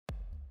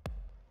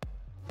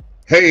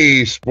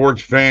Hey,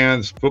 sports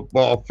fans,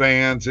 football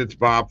fans, it's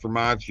Bob from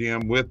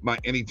OddsJam with my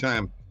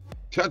anytime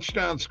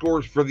touchdown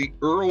scores for the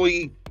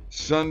early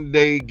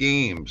Sunday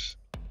games.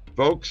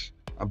 Folks,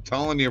 I'm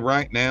telling you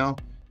right now,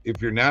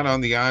 if you're not on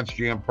the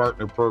OddsJam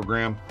partner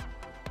program,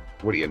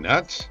 what are you,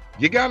 nuts?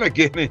 You got to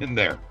get in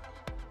there.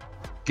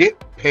 Get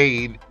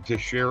paid to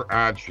share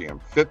OddsJam.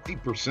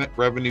 50%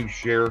 revenue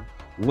share.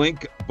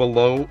 Link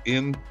below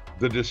in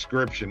the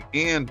description.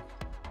 And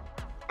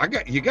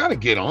you got to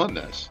get on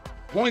this.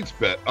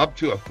 PointsBet up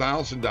to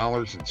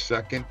 $1,000 in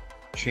second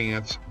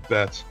chance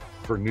bets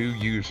for new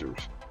users.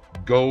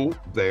 Go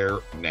there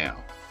now.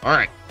 All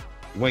right,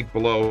 link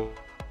below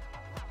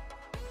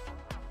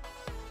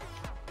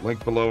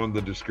in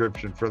the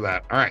description for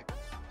that. All right,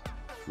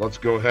 let's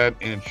go ahead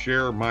and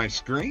share my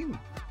screen.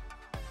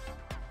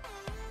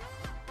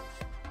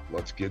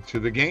 Let's get to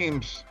the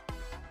games.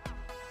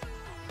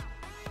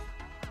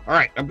 All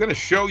right, I'm going to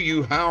show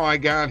you how I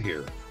got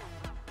here.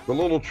 The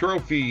little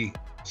trophy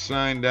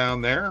sign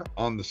down there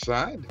on the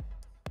side,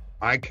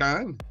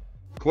 icon,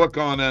 click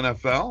on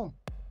NFL,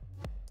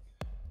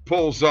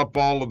 pulls up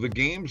all of the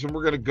games, and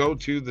we're going to go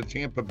to the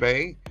Tampa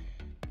Bay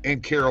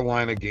and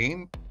Carolina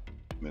game.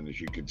 And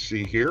as you can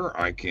see here,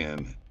 I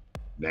can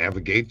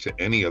navigate to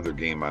any other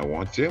game I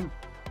want to.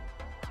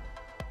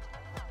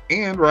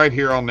 And right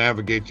here, I'll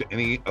navigate to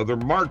any other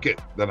market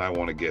that I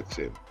want to get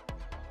to.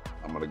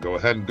 I'm going to go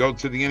ahead and go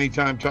to the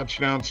anytime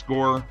touchdown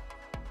score.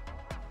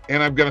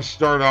 And I'm going to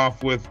start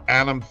off with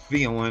Adam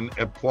Thielen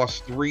at plus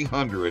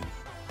 300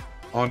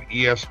 on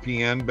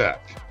ESPN Bet.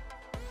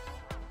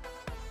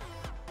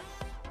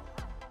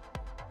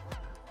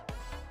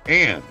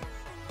 And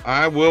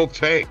I will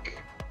take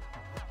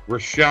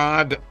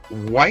Rachaad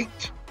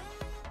White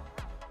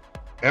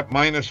at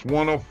minus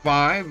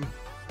 105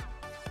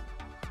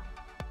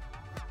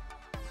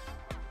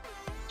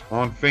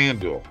 on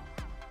FanDuel.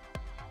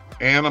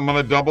 And I'm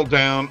going to double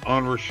down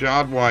on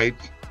Rachaad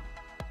White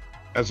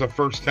as a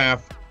first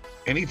half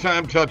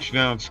anytime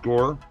touchdown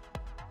score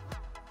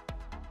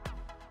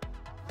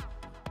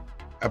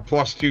at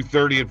plus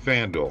 230 at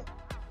FanDuel.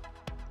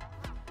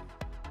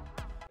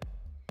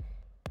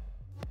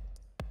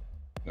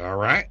 All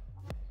right.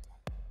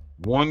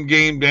 One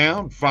game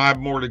down, 5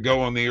 more to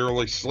go on the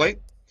early slate.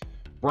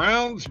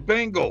 Browns,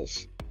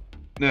 Bengals.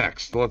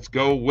 Next, let's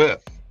go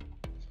with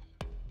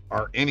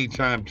our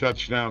anytime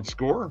touchdown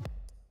score.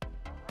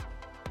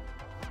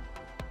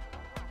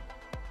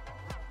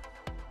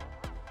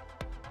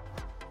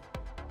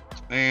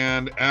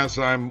 And as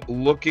I'm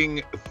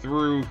looking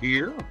through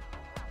here,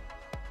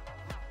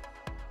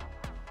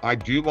 I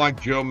do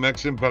like Joe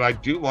Mixon, but I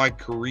do like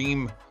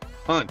Kareem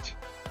Hunt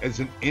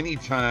as an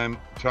anytime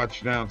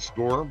touchdown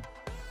scorer.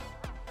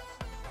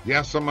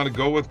 Yes, I'm going to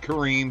go with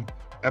Kareem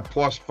at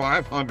plus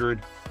 500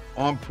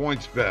 on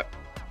PointsBet.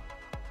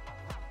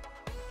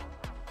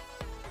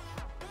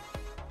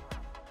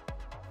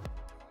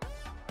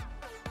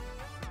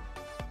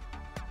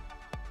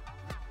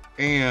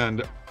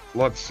 And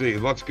let's see.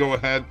 Let's go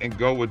ahead and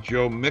go with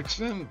Joe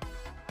Mixon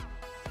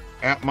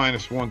at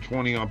minus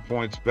 120 on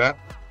PointsBet.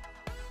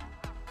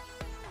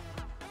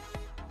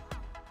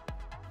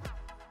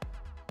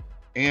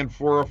 And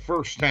for a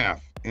first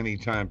half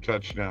anytime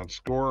touchdown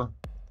score,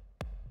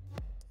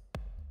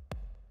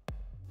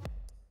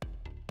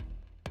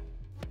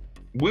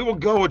 we will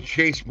go with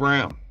Chase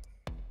Brown.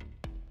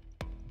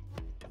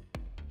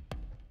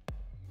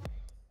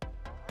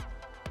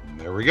 And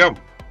there we go.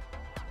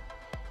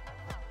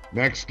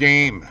 Next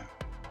game,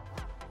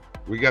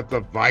 we got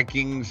the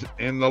Vikings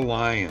and the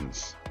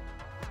Lions.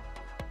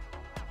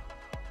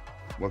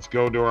 Let's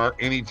go to our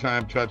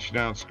anytime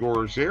touchdown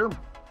scorers here.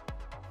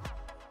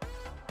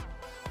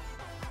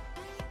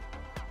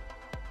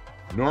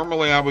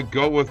 Normally, I would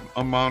go with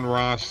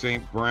Amon-Ra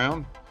St.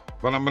 Brown,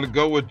 but I'm going to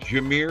go with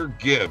Jahmyr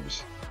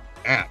Gibbs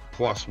at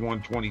plus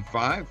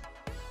 125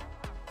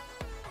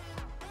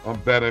 on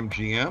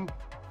BetMGM.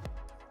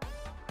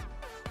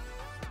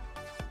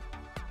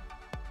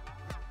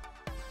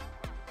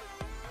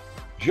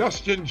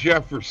 Justin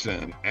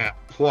Jefferson at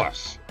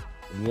plus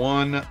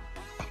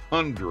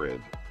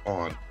 100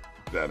 on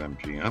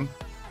BetMGM.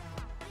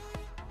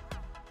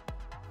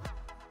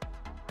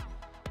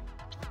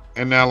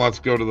 And now let's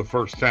go to the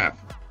first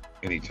half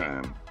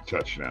anytime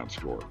touchdown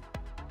score.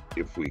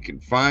 If we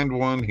can find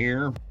one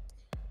here,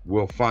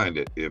 we'll find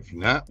it. If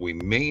not, we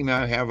may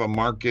not have a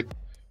market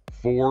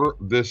for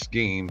this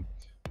game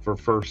for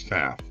first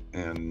half.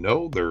 And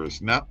no, there is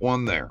not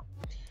one there.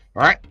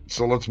 All right,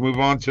 so let's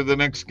move on to the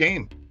next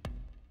game.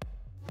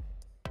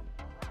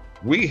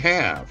 We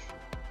have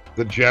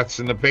the Jets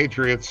and the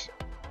Patriots.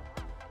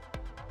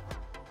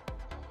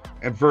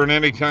 And for an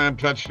anytime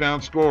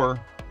touchdown score,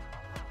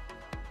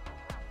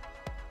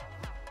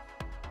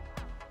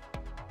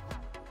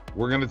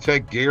 we're going to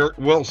take Garrett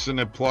Wilson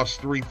at plus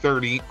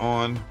 330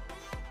 on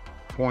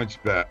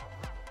PointsBet.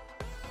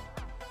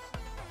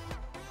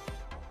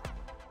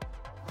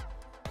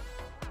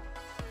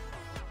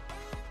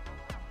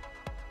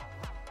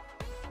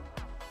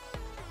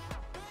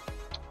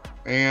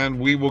 And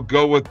we will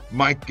go with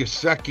Mike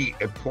Gesicki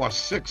at plus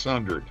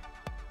 600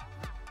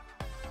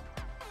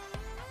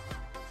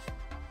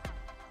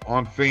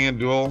 on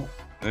FanDuel.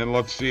 And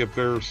let's see if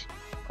there's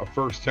a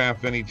first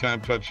half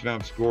anytime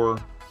touchdown score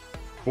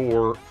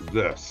for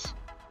this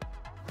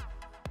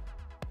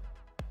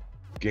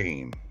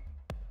game.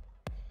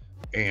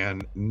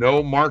 And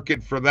no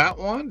market for that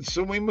one,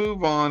 so we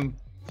move on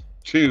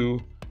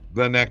to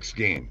the next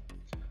game.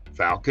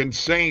 Falcons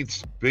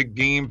Saints, big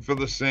game for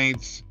the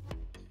Saints.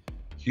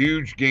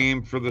 Huge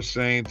game for the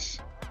Saints.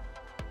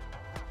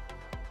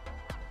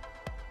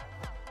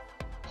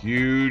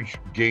 Huge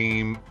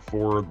game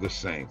for the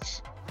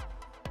Saints.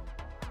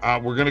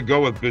 We're going to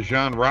go with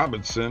Bijan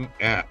Robinson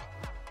at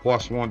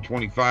plus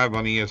 125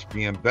 on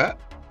ESPN Bet.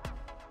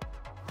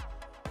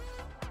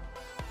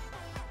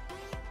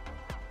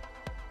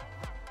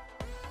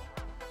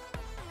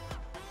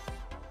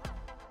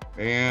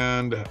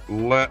 And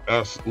let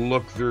us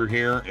look through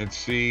here and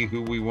see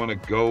who we want to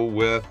go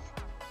with.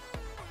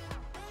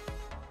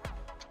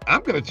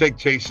 I'm going to take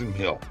Taysom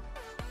Hill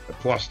at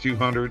plus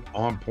 200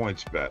 on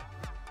PointsBet.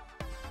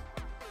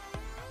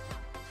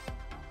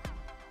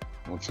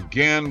 Once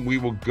again, we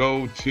will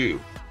go to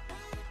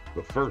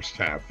the first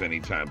half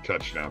anytime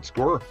touchdown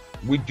score.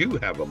 We do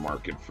have a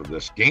market for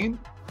this game.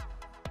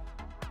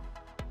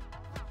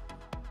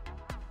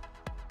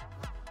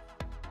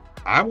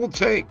 I will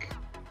take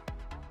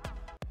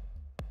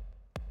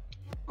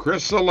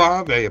Chris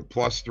Olave at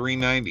plus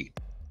 390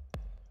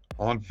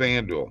 on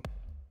FanDuel.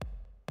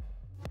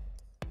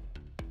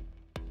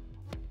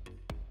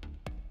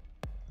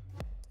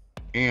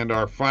 And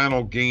our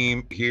final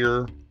game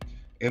here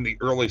in the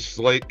early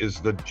slate is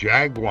the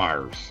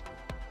Jaguars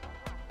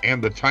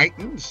and the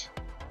Titans.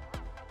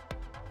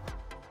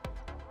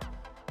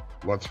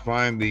 Let's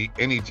find the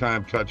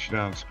anytime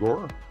touchdown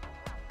score.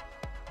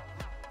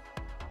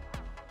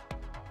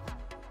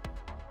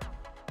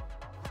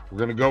 We're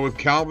going to go with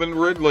Calvin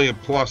Ridley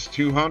at plus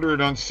 200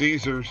 on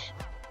Caesars.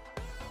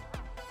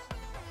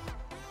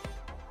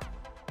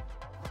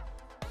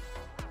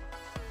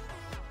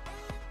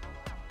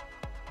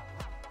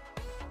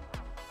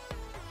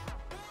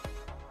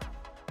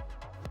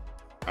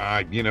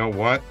 You know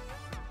what?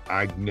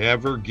 I'd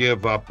never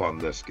give up on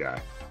this guy.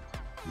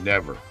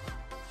 Never.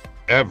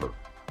 Ever.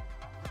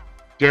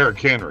 Derrick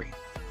Henry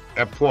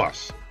at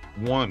plus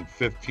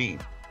 115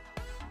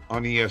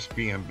 on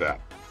ESPN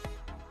Bet.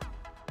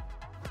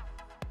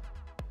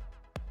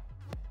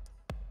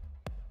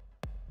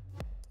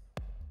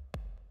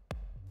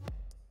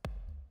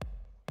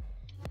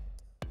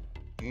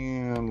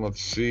 And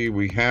let's see,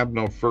 we have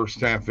no first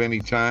half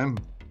anytime.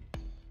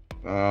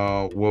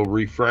 We'll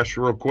refresh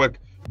real quick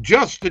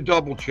just to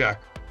double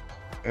check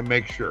and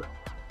make sure.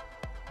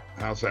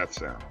 How's that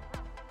sound?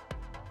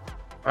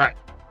 All right,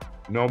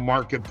 no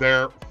market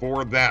there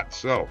for that.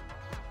 So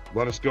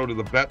let us go to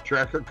the bet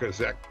tracker because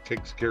that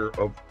takes care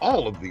of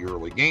all of the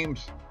early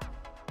games.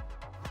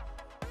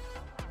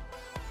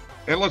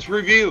 And let's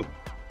review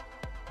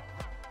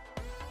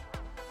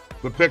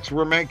the picks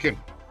we're making.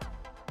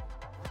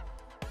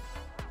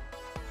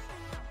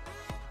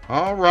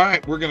 All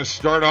right, we're going to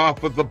start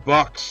off with the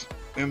Bucs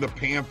and the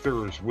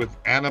Panthers with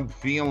Adam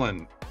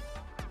Thielen,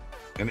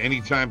 an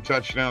anytime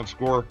touchdown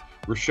score.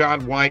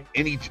 Rachaad White,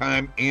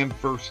 anytime and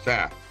first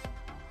half.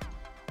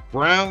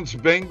 Browns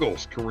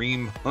Bengals,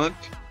 Kareem Hunt,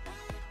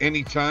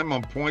 anytime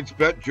on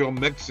PointsBet. Joe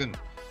Mixon,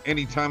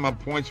 anytime on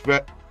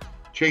PointsBet.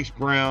 Chase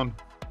Brown,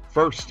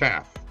 first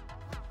half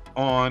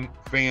on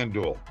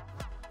FanDuel.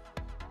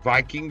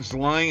 Vikings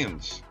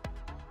Lions,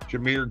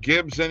 Jahmyr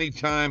Gibbs,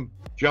 anytime.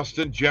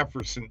 Justin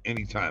Jefferson,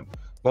 anytime.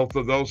 Both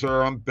of those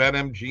are on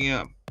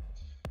BetMGM.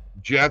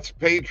 Jets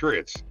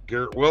Patriots,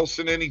 Garrett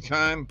Wilson,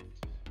 anytime.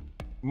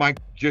 Mike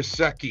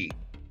Gesicki,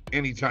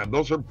 anytime.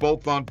 Those are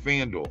both on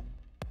FanDuel.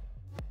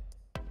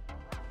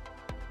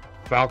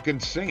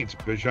 Falcons Saints,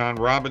 Bijan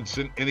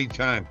Robinson,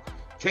 anytime.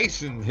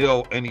 Taysom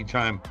Hill,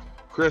 anytime.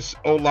 Chris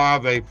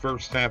Olave,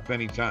 first half,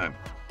 anytime.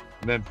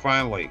 And then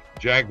finally,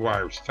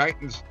 Jaguars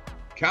Titans,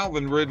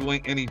 Calvin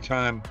Ridley,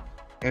 anytime.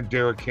 And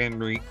Derrick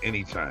Henry,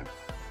 anytime.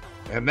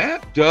 And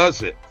that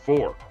does it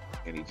for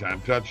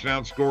anytime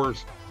touchdown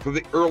scores for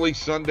the early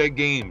Sunday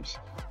games.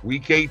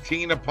 Week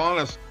 18 upon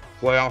us.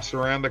 Playoffs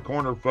around the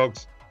corner,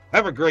 folks.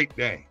 Have a great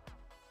day.